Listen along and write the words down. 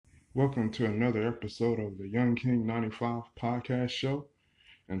Welcome to another episode of the Young King 95 podcast show.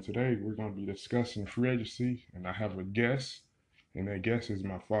 And today we're going to be discussing free agency, and I have a guest, and that guest is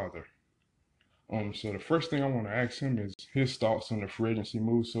my father. So the first thing I want to ask him is his thoughts on the free agency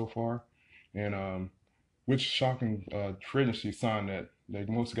moves so far, and which shocking free agency sign that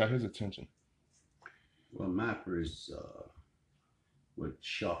most got his attention. Well, my first, what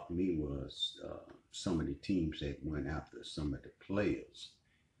shocked me was some of the teams that went after some of the players.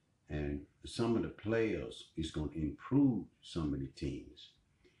 And some of the players is going to improve some of the teams.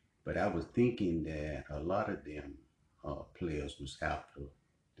 But I was thinking that a lot of them players was after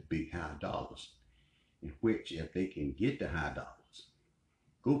the big high dollars, in which if they can get the high dollars,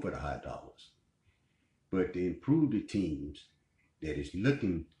 go for the high dollars. But to improve the teams that is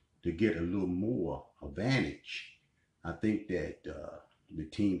looking to get a little more advantage, I think that the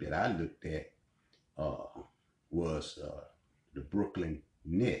team that I looked at uh, was the Brooklyn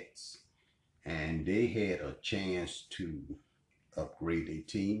Nets, and they had a chance to upgrade their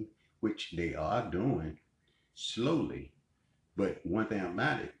team, which they are doing slowly. But one thing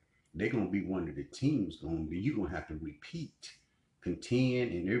about it, they're gonna be one of the teams going to be you're gonna have to repeat,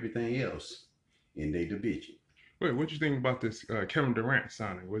 contend, and everything else in their division. Wait, what do you think about this Kevin Durant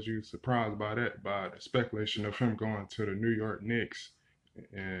signing? Was you surprised by that, by the speculation of him going to the New York Knicks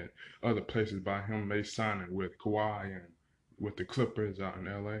and other places by him may signing with Kawhi and with the Clippers out in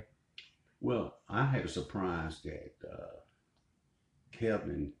LA? Well, I had a surprise that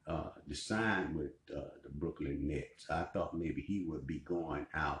Kevin signed with the Brooklyn Nets. I thought maybe he would be going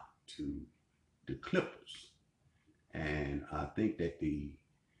out to the Clippers. And I think that the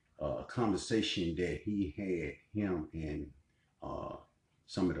conversation that he had, him and uh,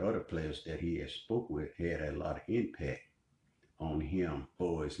 some of the other players that he had spoke with, had a lot of impact on him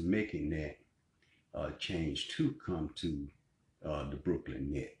for his making that change to come to the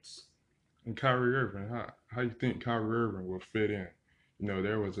Brooklyn Nets. And Kyrie Irving, how you think Kyrie Irving will fit in? You know,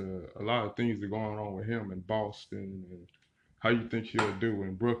 there was a lot of things that going on with him in Boston, and how you think he'll do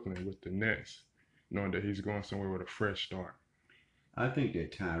in Brooklyn with the Nets, knowing that he's going somewhere with a fresh start. I think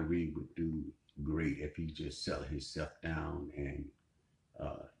that Tyree would do great if he just settle himself down and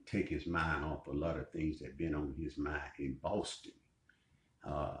take his mind off a lot of things that been on his mind in Boston.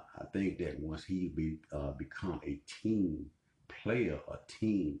 I think that once become a team player, a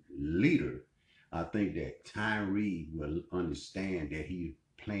team leader, I think that Tyree will understand that he's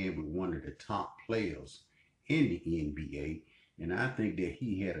playing with one of the top players in the NBA, and I think that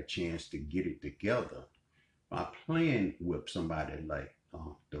he had a chance to get it together by playing with somebody like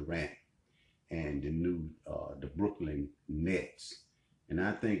Durant and the Brooklyn Nets. And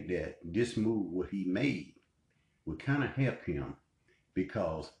I think that this move, what he made, would kind of help him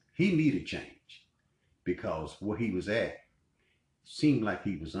because he needed change. Because where he was at seemed like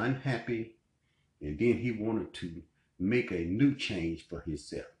he was unhappy, and then he wanted to make a new change for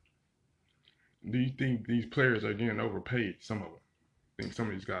himself. Do you think these players are getting overpaid? Some of them. I think some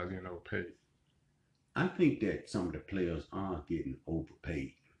of these guys are getting overpaid. I think that some of the players are getting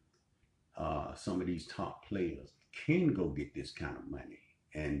overpaid. Some of these top players can go get this kind of money,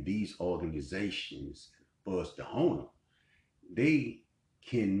 and these organizations, for us, the owner, they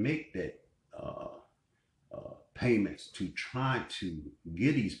can make that payments to try to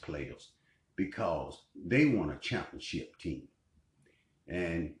get these players because they want a championship team,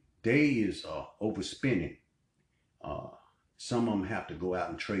 and they is overspending. Uh, some of them have to go out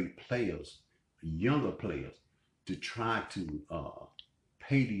and trade players, younger players, to try to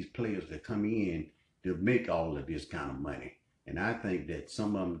pay these players that come in to make all of this kind of money. And I think that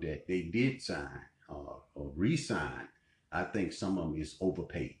some of them that they did sign or re-sign, I think some of them is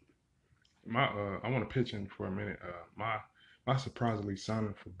overpaid. I want to pitch in for a minute. My surprisingly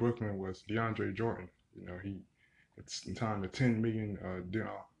signing for Brooklyn was DeAndre Jordan. You know, it's signed a $10 million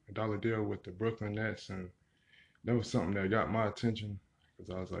dollar deal with the Brooklyn Nets, and that was something that got my attention because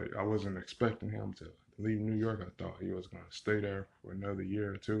I was like, I wasn't expecting him to leave New York. I thought he was going to stay there for another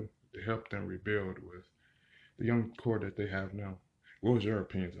year or two to help them rebuild with the young core that they have now. What was your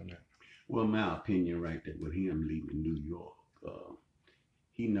opinions on that? Well, my opinion, right, that with him leaving New York,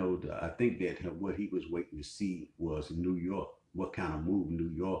 he know that I think that what he was waiting to see was New York, what kind of move New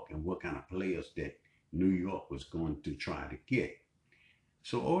York and what kind of players that New York was going to try to get.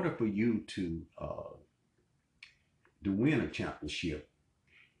 So, in order for you to win a championship,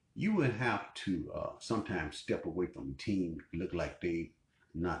 you would have to sometimes step away from the team, look like they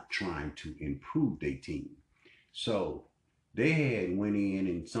not trying to improve their team. So they had went in,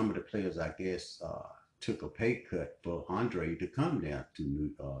 and some of the players, I guess, took a pay cut for Andre to come down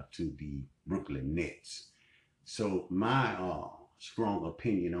to the Brooklyn Nets. So my strong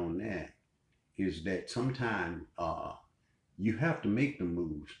opinion on that is that sometimes you have to make the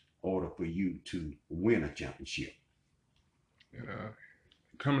moves in order for you to win a championship. And,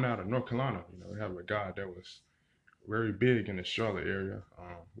 coming out of North Carolina, we have a guy that was very big in the Charlotte area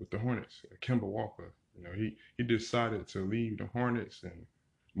with the Hornets, Kemba Walker. He decided to leave the Hornets and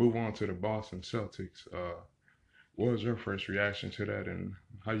move on to the Boston Celtics. What was your first reaction to that, and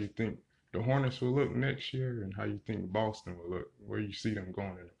how you think the Hornets will look next year, and how you think Boston will look, where you see them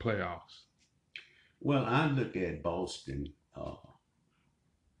going in the playoffs? Well, I look at Boston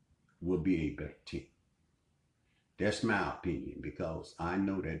will be a better team. That's my opinion because I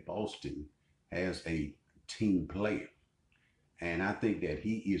know that Boston has a team player. And I think that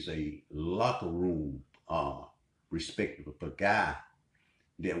he is a locker room respectable guy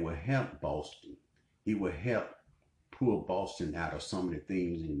that will help Boston. He will help pull Boston out of some of the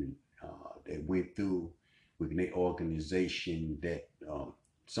things that went through within their organization that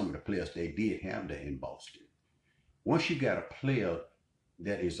some of the players they did have there in Boston. Once you got a player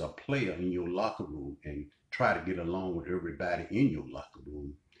that is a player in your locker room and try to get along with everybody in your locker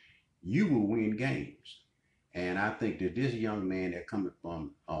room, you will win games. And I think that this young man that coming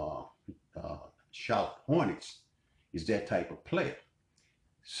from Charlotte Hornets is that type of player.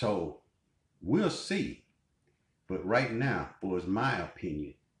 So we'll see. But right now, for my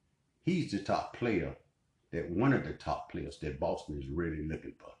opinion, he's the top player, that one of the top players that Boston is really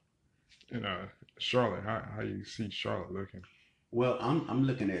looking for. And Charlotte, how you see Charlotte looking? Well, I'm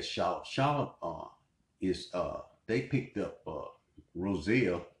looking at Charlotte. Charlotte is they picked up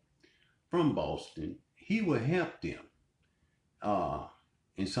Rozelle from Boston. He will help them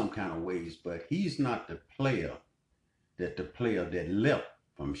in some kind of ways, but he's not the player that left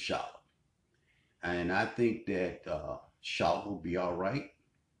from Charlotte. And I think that Charlotte will be all right.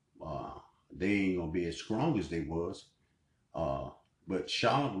 They ain't gonna be as strong as they was, but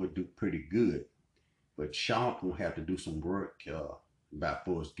Charlotte will do pretty good. But Charlotte will have to do some work about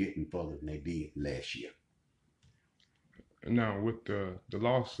for us getting further than they did last year. Now, with the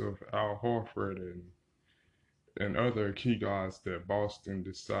loss of Al Horford and other key guys that Boston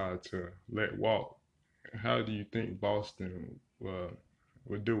decided to let walk, how do you think Boston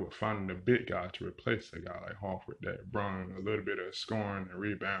would do with finding a big guy to replace a guy like Horford that brought a little bit of scoring and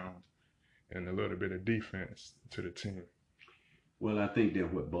rebound and a little bit of defense to the team? Well, I think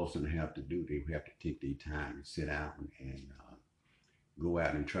that what Boston have to do, they have to take their time and sit down and go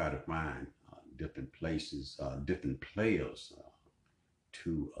out and try to find different places, different players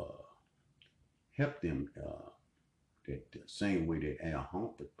to help them that the same way that Al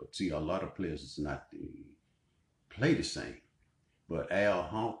Horford. But see, a lot of players is not play the same. But Al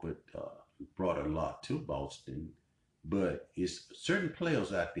Horford brought a lot to Boston. But it's certain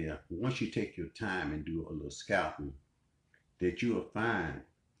players out there, once you take your time and do a little scouting, that you will find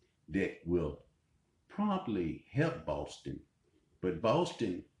that will probably help Boston. But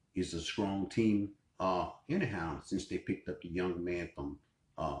Boston is a strong team anyhow, since they picked up the young man from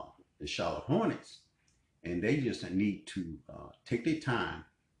the Charlotte Hornets. And they just need to take their time,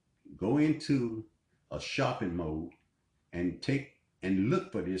 go into a shopping mode, and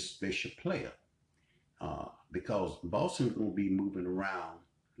look for this special player. Because Boston's going to be moving around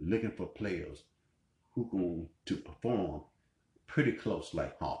looking for players who are going to perform pretty close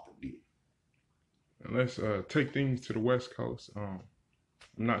like Horford did. And let's take things to the West Coast. I'm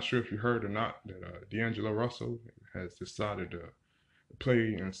not sure if you heard or not that D'Angelo Russell has decided to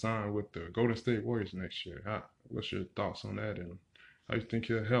play and sign with the Golden State Warriors next year. What's your thoughts on that, and how you think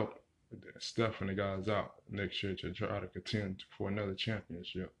he'll help Steph and the guys out next year to try to contend for another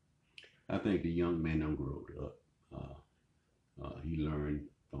championship? I think the young man done grew up. He learned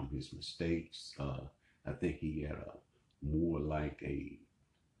from his mistakes. I think he had a more like a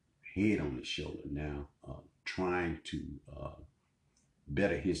head on his shoulder now, trying to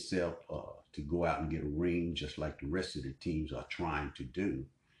better himself to go out and get a ring just like the rest of the teams are trying to do.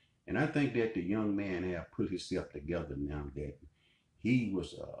 And I think that the young man have put himself together now that he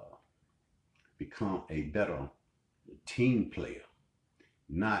was become a better team player,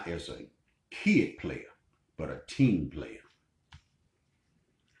 not as a kid player, but a team player.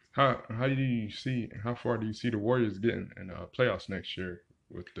 How far do you see the Warriors getting in the playoffs next year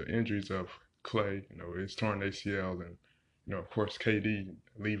with the injuries of Clay, his torn ACL, and of course KD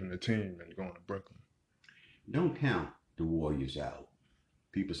leaving the team and going to Brooklyn? Don't count the Warriors out.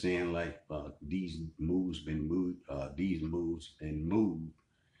 People saying like these moves been moved,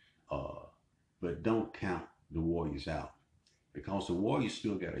 but don't count the Warriors out because the Warriors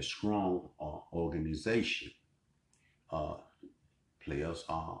still got a strong organization. Players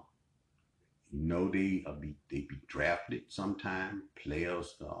are they be drafted sometime.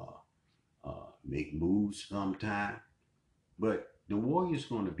 Players make moves sometime, but the Warriors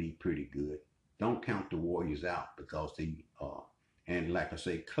going to be pretty good. Don't count the Warriors out because and like I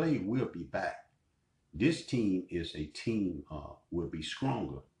say, Clay will be back. This team is a team will be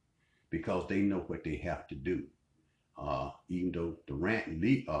stronger because they know what they have to do. Even though Durant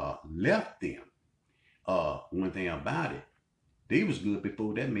left them, one thing about it, they was good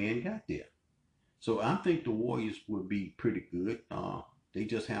before that man got there. So I think the Warriors will be pretty good. They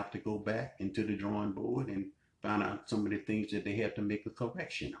just have to go back into the drawing board and find out some of the things that they have to make a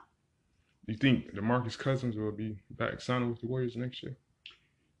correction on. You think DeMarcus Cousins will be back signing with the Warriors next year?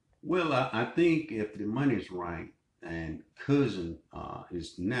 Well, I think if the money's right and Cousin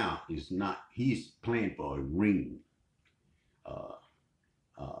is not he's playing for a ring uh,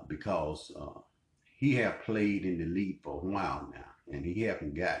 because he have played in the league for a while now and he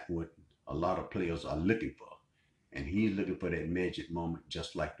haven't got what a lot of players are looking for. And he's looking for that magic moment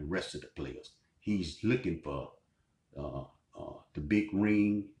just like the rest of the players. He's looking for uh, the big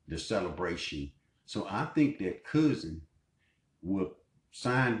ring, the celebration. So I think that Cousin will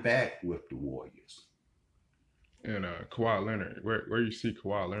sign back with the Warriors. And Kawhi Leonard, where you see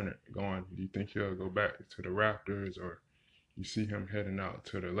Kawhi Leonard going? Do you think he'll go back to the Raptors, or you see him heading out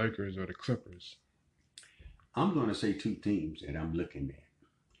to the Lakers or the Clippers? I'm going to say two teams that I'm looking at.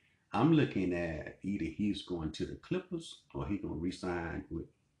 I'm looking at either he's going to the Clippers or he's going to resign with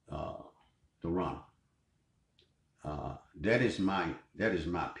uh, Toronto. That is my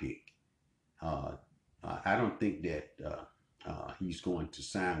pick. Uh, I don't think that he's going to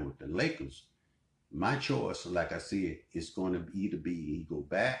sign with the Lakers. My choice, like I said, is going to either be he go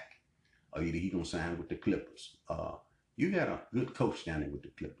back or either he gonna sign with the Clippers. You got a good coach down there with the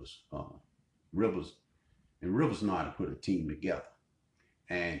Clippers, Rivers, and Rivers know how to put a team together.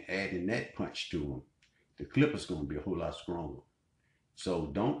 And adding that punch to them, the Clippers gonna be a whole lot stronger. So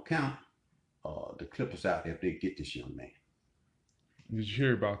don't count the Clippers out if they get this young man. Did you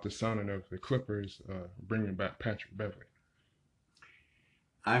hear about the signing of the Clippers bringing back Patrick Beverly?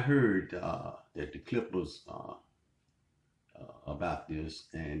 I heard that the Clippers about this,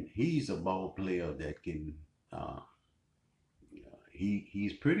 and he's a ball player that can.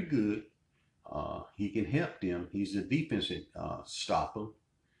 He's pretty good. He can help them. He's a defensive stopper,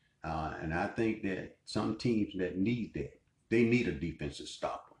 and I think that some teams that need that they need a defensive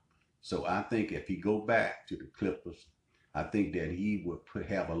stopper. So I think if he go back to the Clippers, I think that he would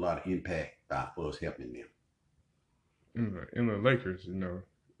have a lot of impact by us helping them. In the Lakers,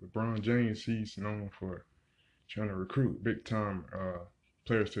 LeBron James, he's known for trying to recruit big time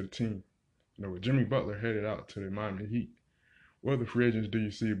players to the team. With Jimmy Butler headed out to the Miami Heat, what other free agents do you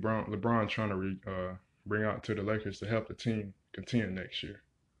see LeBron trying to bring out to the Lakers to help the team contend next year?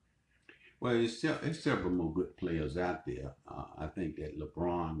 Well, it's several more good players out there. I think that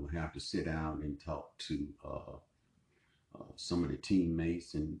LeBron will have to sit down and talk to some of the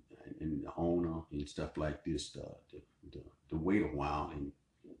teammates and the owner and stuff like this to wait a while and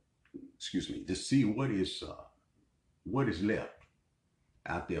excuse me to see what is left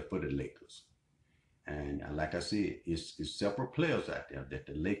out there for the Lakers. And like I said, it's several players out there that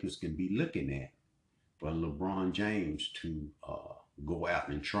the Lakers can be looking at for LeBron James to go out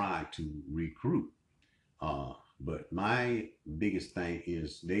and try to recruit. But my biggest thing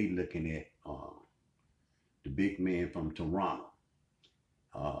is they looking at the big man from Toronto.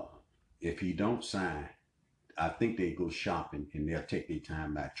 Uh, if he don't sign, I think they go shopping and they'll take their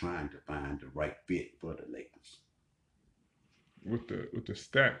time by trying to find the right fit for the Lakers. With the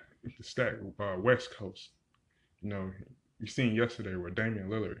stack West Coast, you seen yesterday where Damian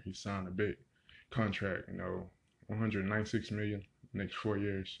Lillard he signed a big contract, 196 million next 4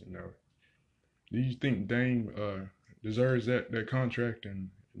 years. Do you think Dame deserves that contract, and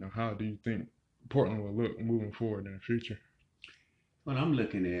how do you think Portland will look moving forward in the future? Well, I'm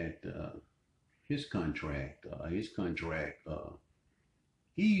looking at his contract.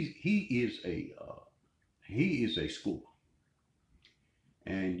 He is a scorer,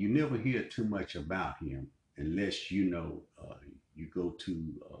 and you never hear too much about him unless you go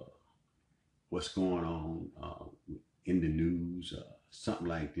to what's going on in the news, something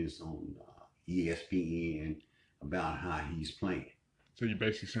like this on ESPN about how he's playing. So you're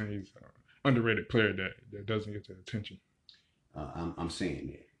basically saying he's an underrated player that doesn't get the attention. I'm saying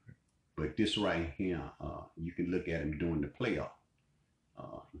that. But this right here, you can look at him during the playoff.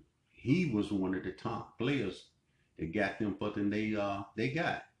 Uh, he was one of the top players that got them further than they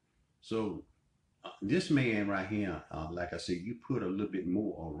got. So this man right here, like I said, you put a little bit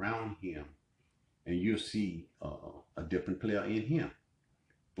more around him, and you'll see a different player in him.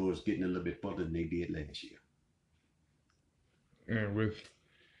 for us getting a little bit further than they did last year. And with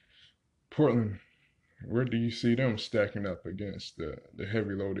Portland, where do you see them stacking up against the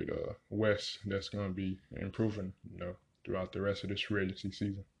heavy loaded West that's going to be improving, throughout the rest of this free agency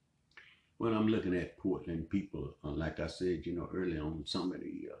season? Well, I'm looking at Portland people, like I said, early on some of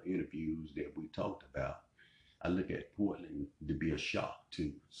the interviews that we talked about. I look at Portland to be a shock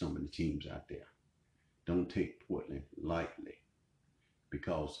to some of the teams out there. Don't take Portland lightly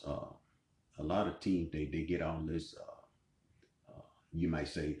because a lot of teams they get on this, you might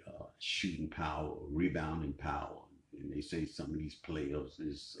say, shooting power, rebounding power, and they say some of these players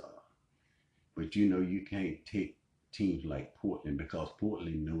is, but you can't take teams like Portland because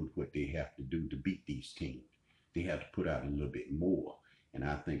Portland knows what they have to do to beat these teams. They have to put out a little bit more, and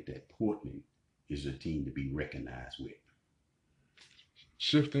I think that Portland is a team to be recognized with.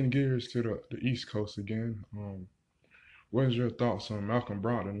 Shifting gears to the East Coast again, what is your thoughts on Malcolm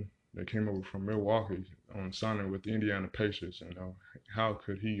Brogdon that came over from Milwaukee on signing with the Indiana Pacers? And how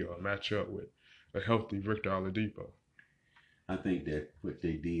could he match up with a healthy Victor Oladipo? I think that what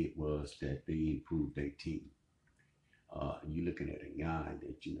they did was that they improved their team. You're looking at a guy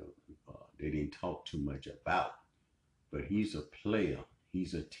that they didn't talk too much about, but he's a player.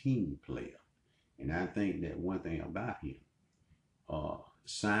 He's a team player, and I think that one thing about him,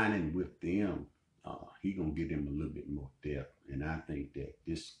 signing with them, he gonna give them a little bit more depth. And I think that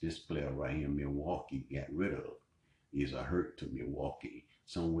this player right here, Milwaukee got rid of, is a hurt to Milwaukee.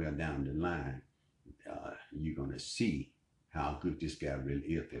 Somewhere down the line, you're gonna see how good this guy really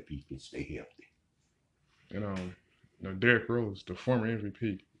is if he can stay healthy. And Derrick Rose, the former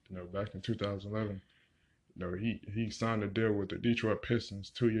MVP, back in 2011, he signed a deal with the Detroit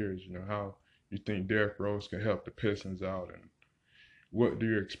Pistons 2 years. How you think Derrick Rose can help the Pistons out, and what do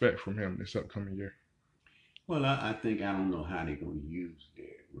you expect from him this upcoming year? Well, I think I don't know how they're going to use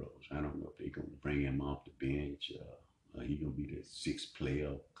Derrick Rose. I don't know if they're going to bring him off the bench. He's going to be the sixth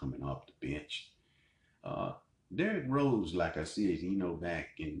player coming off the bench. Derrick Rose, like I said, back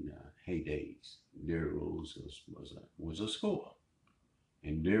in heydays, Derrick Rose was a scorer,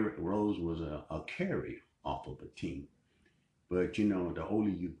 and Derrick Rose was a carrier off of a team. But the older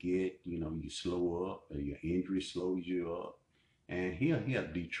you get, you slow up, your injury slows you up, and he'll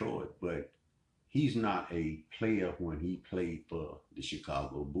help Detroit. But he's not a player when he played for the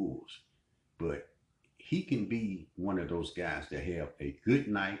Chicago Bulls. But he can be one of those guys that have a good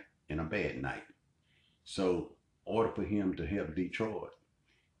night and a bad night. So, in order for him to help Detroit,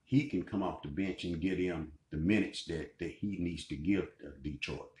 he can come off the bench and get him the minutes that he needs to give the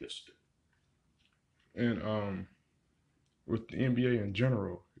Detroit Pistons. And with the NBA in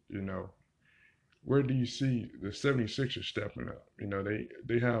general, where do you see the 76ers stepping up?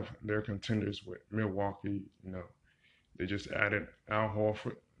 They have their contenders with Milwaukee. They just added Al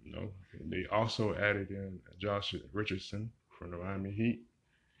Horford. They also added in Josh Richardson from the Miami Heat.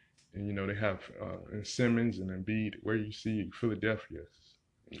 And, they have Simmons and Embiid. Where you see Philadelphia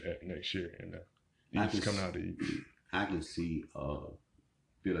next year in the East coming out of the East? I can see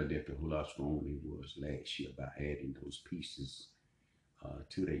Philadelphia who lost strong it was last year by adding those pieces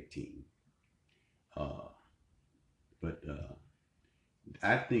to their team. But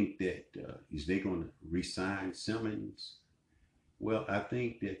I think that is they going to re-sign Simmons? Well, I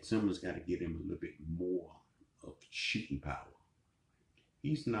think that Simmons got to get him a little bit more of shooting power.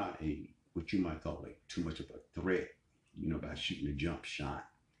 He's not what you might call too much of a threat, by shooting a jump shot.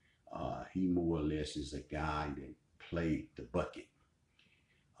 He more or less is a guy that played the bucket.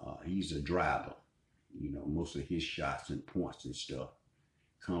 He's a driver. Most of his shots and points and stuff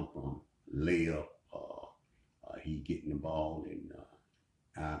come from layup. He getting the ball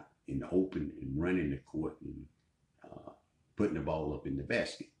out in the open and running the court and putting the ball up in the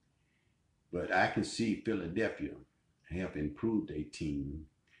basket. But I can see Philadelphia have improved their team.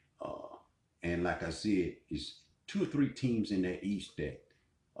 And like I said, it's 2 or 3 teams in that East that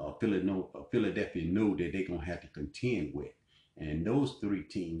Philadelphia know that they're going to have to contend with. And those 3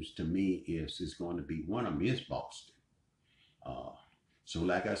 teams, to me, is going to be one of them is Boston. So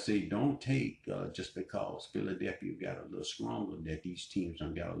like I say, don't take just because Philadelphia got a little stronger that these teams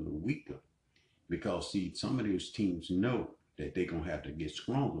done got a little weaker. Because, see, some of those teams know that they're going to have to get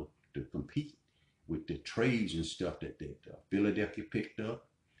stronger to compete with the trades and stuff that Philadelphia picked up.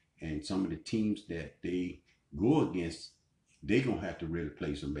 And some of the teams that they go against, they're going to have to really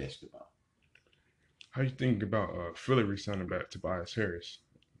play some basketball. How you think about Philly re-signing back Tobias Harris?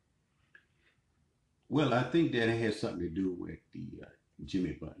 Well, I think that it has something to do with the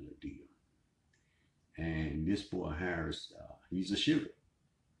Jimmy Butler deal. And this boy Harris, he's a shooter.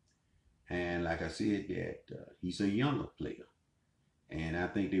 And like I said, that he's a younger player. And I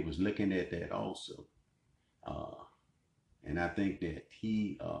think they was looking at that also. Uh, and I think that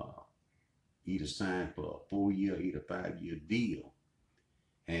he either signed for a 4 year, either 5 year deal.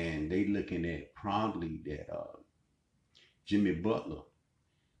 And they looking at probably that Jimmy Butler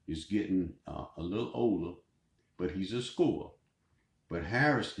is getting a little older, but he's a scorer. But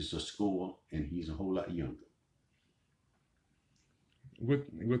Harris is a scorer, and he's a whole lot younger.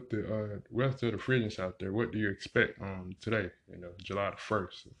 With the rest of the free agents out there, what do you expect today? You know, July the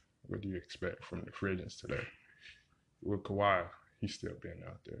 1st. What do you expect from the free agents today? With Kawhi, he's still being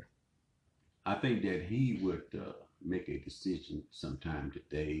out there. I think that he would make a decision sometime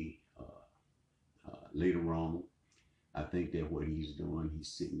today, later on. I think that what he's doing, he's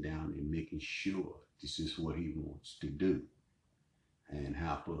sitting down and making sure this is what he wants to do and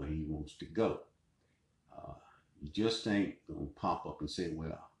how far he wants to go. Uh, you just ain't gonna pop up and say,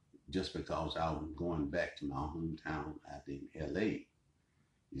 well, just because I'm going back to my hometown out in LA,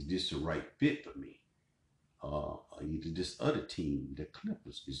 is this the right fit for me? Either this other team, the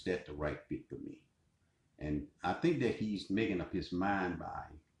Clippers, is that the right fit for me? And I think that he's making up his mind by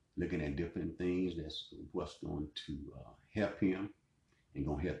looking at different things. That's what's going to help him and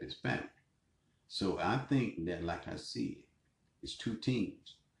going to help his family. So I think that, like I said, it's two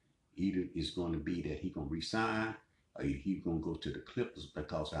teams. Either it's going to be that he's going to resign or he's going to go to the Clippers,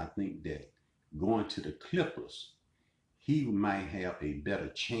 because I think that going to the Clippers, he might have a better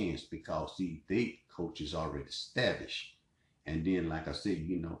chance because they coach is already established. And then, like I said,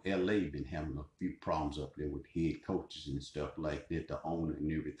 you know, LA been having a few problems up there with head coaches and stuff like that, the owner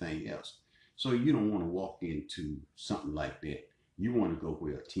and everything else. So you don't want to walk into something like that. You want to go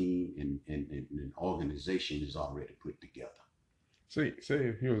where a team and an organization is already put together. Say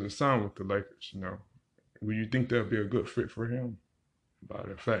if he was assigned with the Lakers, you know, would you think that'd be a good fit for him? By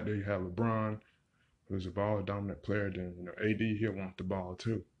the fact that you have LeBron, who's a ball dominant player, then you know AD he'll want the ball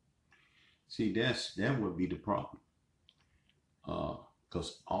too. See, that would be the problem.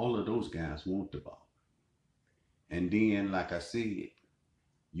 Because all of those guys want the ball. And then, like I said,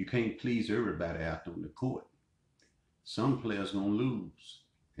 you can't please everybody out on the court. Some players gonna lose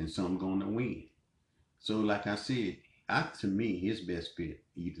and some gonna win. So, like I said, to me, his best fit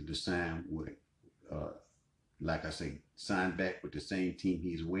either to sign with, like I say, sign back with the same team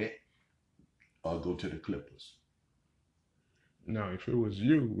he's with, or go to the Clippers. Now, if it was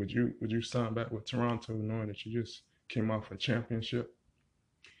you, would you sign back with Toronto, knowing that you just came off a championship?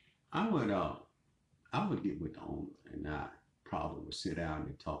 I would get with the owner, and I probably would sit down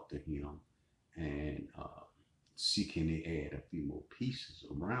and talk to him and see can they add a few more pieces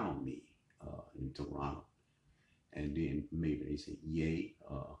around me in Toronto. And then maybe they say, yay,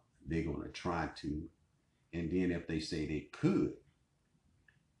 they're going to try to. And then if they say they could,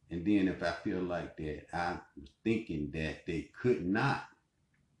 and then if I feel like that I was thinking that they could not,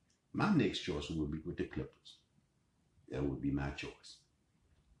 my next choice would be with the Clippers. That would be my choice.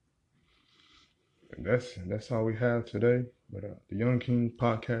 And that's all we have today. But the Young King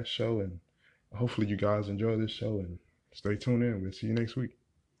podcast show, and hopefully you guys enjoy this show and stay tuned in. We'll see you next week.